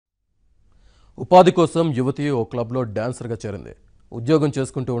ఉపాధి కోసం యువతి ఓ క్లబ్లో డాన్సర్గా చేరింది. ఉద్యోగం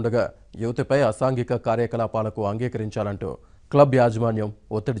చేసుకుంటూ ఉండగా యువతిపై అసాంఘిక కార్యకలాపాలకు అంగీకరించాలంటూ క్లబ్ యాజమాన్యం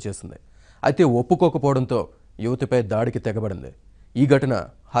ఒత్తిడి చేసింది. అయితే ఒప్పుకోకపోవడంతో యువతిపై దాడికి తెగబడింది. ఈ ఘటన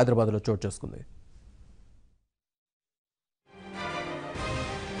హైదరాబాద్లో చోటు చేసుకుంది.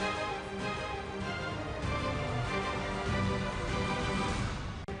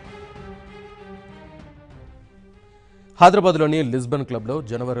 హైదరాబాద్లోని లిస్బన్ క్లబ్లో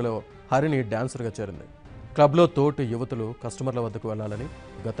జనవరిలో హరిని డాన్సర్గా చేరింది. క్లబ్లో తోటి యువతులు కస్టమర్ల వద్దకు వెళ్లాలని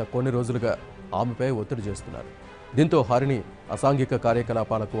గత కొన్ని రోజులుగా ఆమెపై ఒత్తిడి చేస్తున్నారు. దీంతో హరిని అసాంఘిక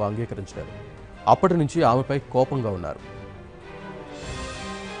కార్యకలాపాలకు అంగీకరించలేదు. అప్పటి నుంచి ఆమెపై కోపంగా ఉన్నారు.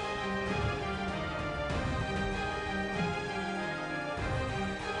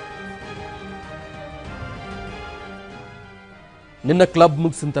 నిన్న క్లబ్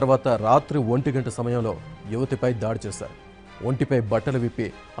ముగిసిన తర్వాత రాత్రి 1 గంట సమయంలో యువతిపై దాడి చేశారు. ఒంటిపై బట్టలు విప్పి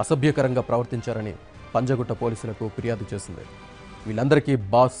అసభ్యకరంగా ప్రవర్తించారని పంజగుట్ట పోలీసులకు ఫిర్యాదు చేసింది. వీళ్ళందరికీ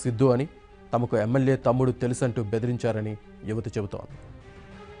బాస్ సిద్ధు అని, తమకు ఎమ్మెల్యే తమ్ముడు తెలుసంటూ బెదిరించారని యువతి చెబుతోంది.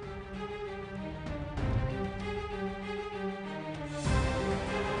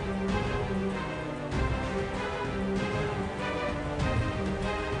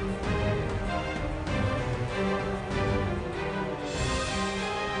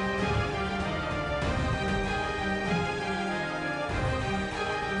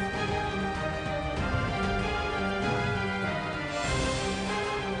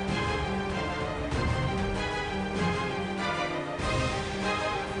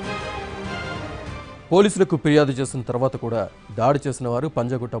 పోలీసులకు ఫిర్యాదు చేసిన తర్వాత కూడా దాడి చేసిన వారు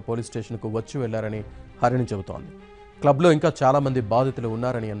పంజగుట్ట పోలీస్ స్టేషన్కు వచ్చి వెళ్లారని హరిని చెబుతోంది. క్లబ్లో ఇంకా చాలా మంది బాధితులు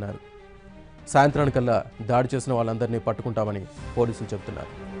ఉన్నారని అన్నారు. సాయంత్రానికల్లా దాడి చేసిన వాళ్ళందరినీ పట్టుకుంటామని పోలీసులు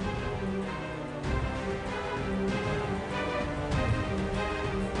చెబుతున్నారు.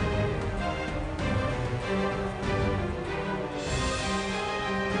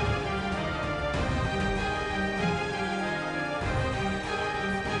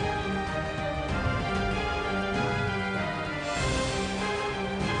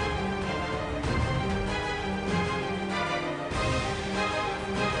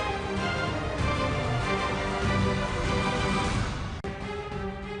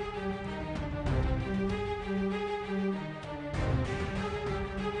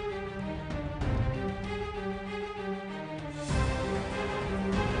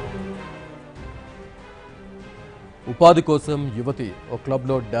 ఉపాధి కోసం యువతి ఓ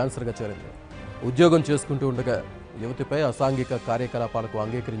క్లబ్లో డాన్సర్గా చేరింది. ఉద్యోగం చేసుకుంటూ ఉండగా యువతిపై అసాంఘిక కార్యకలాపాలకు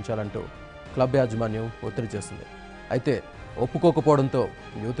అంగీకరించాలంటూ క్లబ్ యాజమాన్యం ఒత్తిడి చేసింది. అయితే ఒప్పుకోకపోవడంతో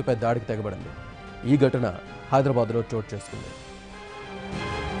యువతిపై దాడికి తెగబడింది. ఈ ఘటన హైదరాబాద్లో చోటు చేసుకుంది.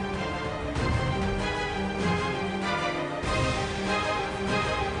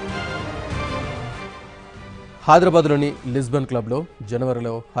 హైదరాబాద్లోని లిస్బన్ క్లబ్లో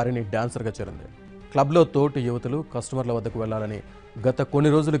జనవరిలో హరిని డాన్సర్గా చేరింది. క్లబ్లో తోటి యువతులు కస్టమర్ల వద్దకు వెళ్లాలని గత కొన్ని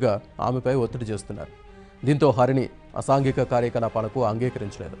రోజులుగా ఆమెపై ఒత్తిడి చేస్తున్నారు. దీంతో హరిని అసాంఘిక కార్యకలాపాలకు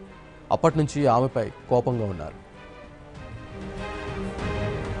అంగీకరించలేదు. అప్పటి నుంచి ఆమెపై కోపంగా ఉన్నారు.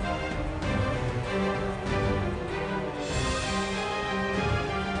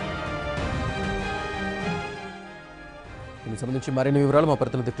 దీనికి సంబంధించి మరిన్ని వివరాలు మా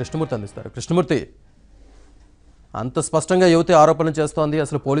ప్రతినిధి కృష్ణమూర్తి అందిస్తారు. కృష్ణమూర్తి, అంత స్పష్టంగా యువతి ఆరోపణలు చేస్తోంది,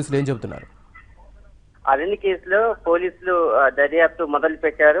 అసలు పోలీసులు ఏం చెబుతున్నారు? అరణ్య కేసులో పోలీసులు దర్యాప్తు మొదలు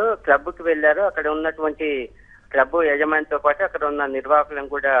పెట్టారు. క్లబ్ కి వెళ్లారు. అక్కడ ఉన్నటువంటి క్లబ్ యజమానితో పాటు అక్కడ ఉన్న నిర్వాహకులను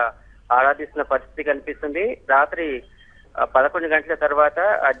కూడా ఆరాధిస్తున్న పరిస్థితి కనిపిస్తుంది. రాత్రి 11 గంటల తర్వాత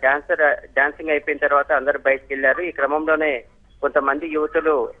డాన్సింగ్ అయిపోయిన తర్వాత అందరూ బయటకు వెళ్లారు. ఈ క్రమంలోనే కొంతమంది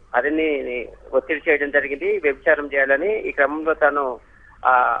యువతులు అరణ్యని ఒత్తిడి చేయడం జరిగింది, వ్యభిచారం చేయాలని. ఈ క్రమంలో తను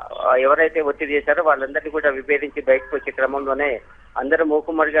ఎవరైతే ఒత్తిడి చేశారో వాళ్ళందరినీ కూడా విభేదించి బయటకు వచ్చే క్రమంలోనే అందరూ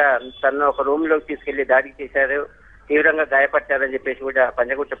మూకుమ్మడిగా తనను ఒక రూమ్ లోకి తీసుకెళ్లి దాడికి చేశారు, తీవ్రంగా గాయపడ్డారని చెప్పేసి కూడా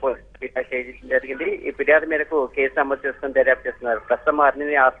పంజగుట్ట పోలీసులు చేయడం జరిగింది. ఈ ఫిర్యాదు మేరకు కేసు నమోదు చేసుకుని దర్యాప్తు చేస్తున్నారు. ప్రస్తుతం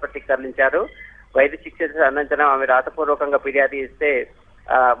అన్ని హాస్పిటల్కి తరలించారు. వైద్య చికిత్స అనంతరం ఆమె రాతపూర్వకంగా ఫిర్యాదు ఇస్తే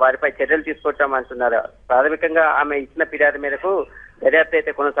వారిపై చర్యలు తీసుకుంటాం అంటున్నారు. ప్రాథమికంగా ఆమె ఇచ్చిన ఫిర్యాదు మేరకు దర్యాప్తు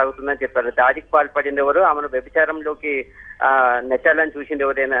అయితే కొనసాగుతుందని చెప్పారు. దాడికి పాల్పడింది ఎవరు, ఆమెను వ్యభిచారంలోకి నెచ్చాలని చూసింది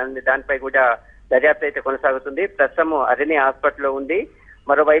ఎవరైనా దానిపై కూడా దర్యాప్తు అయితే కొనసాగుతుంది. ప్రస్తుతం అరణి హాస్పిటల్లో ఉంది.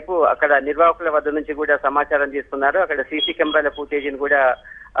 మరోవైపు అక్కడ నిర్వాహకుల వద్ద నుంచి కూడా సమాచారం తీసుకున్నారు. అక్కడ సీసీ కెమెరాల ఫుటేజీని కూడా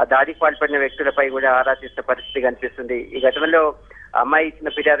దాడికి పాల్పడిన వ్యక్తులపై కూడా ఆరా తీసిన పరిస్థితి కనిపిస్తుంది. ఈ ఘటనలో అమ్మాయి ఇచ్చిన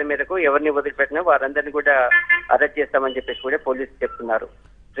ఫిర్యాదు మేరకు ఎవరిని వదిలిపెట్టినా వారందరినీ కూడా అరెస్ట్ చేస్తామని చెప్పేసి కూడా పోలీసులు చెప్తున్నారు.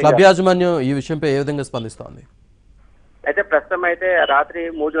 క్లబ్ యాజమాన్యం ఈ విషయంపై ఏ విధంగా స్పందిస్తోంది? అయితే ప్రస్తుతం అయితే రాత్రి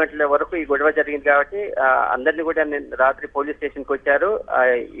 3 గంటల వరకు ఈ గొడవ జరిగింది కాబట్టి అందరినీ కూడా రాత్రి పోలీస్ స్టేషన్ కి వచ్చారు.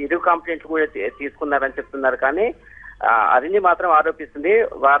 ఇరు కంప్లైంట్లు కూడా తీసుకున్నారని చెప్తున్నారు. కానీ హరిణి మాత్రం ఆరోపిస్తుంది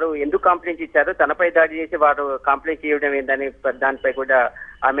వారు ఎందుకు కంప్లైంట్ ఇచ్చారు, తనపై దాడి చేసి వారు కంప్లైంట్ చేయడం ఏందని దానిపై కూడా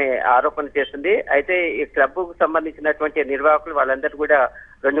ఆమె ఆరోపణ చేస్తుంది. అయితే ఈ క్లబ్ కు సంబంధించినటువంటి నిర్వాహకులు వాళ్ళందరూ కూడా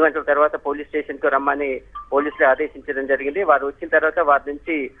 2 గంటల తర్వాత పోలీస్ స్టేషన్ కు రమ్మని పోలీసులు ఆదేశించడం జరిగింది. వారు వచ్చిన తర్వాత వారి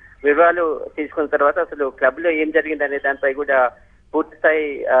నుంచి వివరాలు తీసుకున్న తర్వాత అసలు క్లబ్ లో ఏం జరిగింది అనే దానిపై కూడా పూర్తి స్థాయి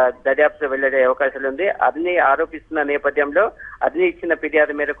దర్యాప్తు వెళ్లే అవకాశాలు ఉంది. అదిని ఆరోపిస్తున్న నేపథ్యంలో అదిని ఇచ్చిన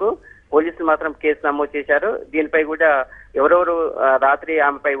ఫిర్యాదు మేరకు పోలీసులు మాత్రం కేసు నమోదు చేశారు. దీనిపై కూడా ఎవరెవరు రాత్రి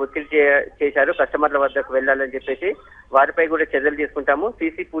ఆమెపై ఒత్తిడి చేశారు కస్టమర్ల వద్దకు వెళ్లాలని చెప్పేసి వారిపై కూడా చర్యలు తీసుకుంటాము,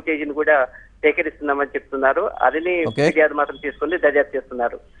 సీసీ ఫుటేజ్ ని కూడా సేకరిస్తున్నామని చెప్తున్నారు. అదిని ఫిర్యాదు మాత్రం తీసుకుని దర్యాప్తు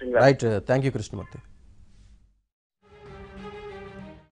చేస్తున్నారు. Right, thank you Krishnamurthy.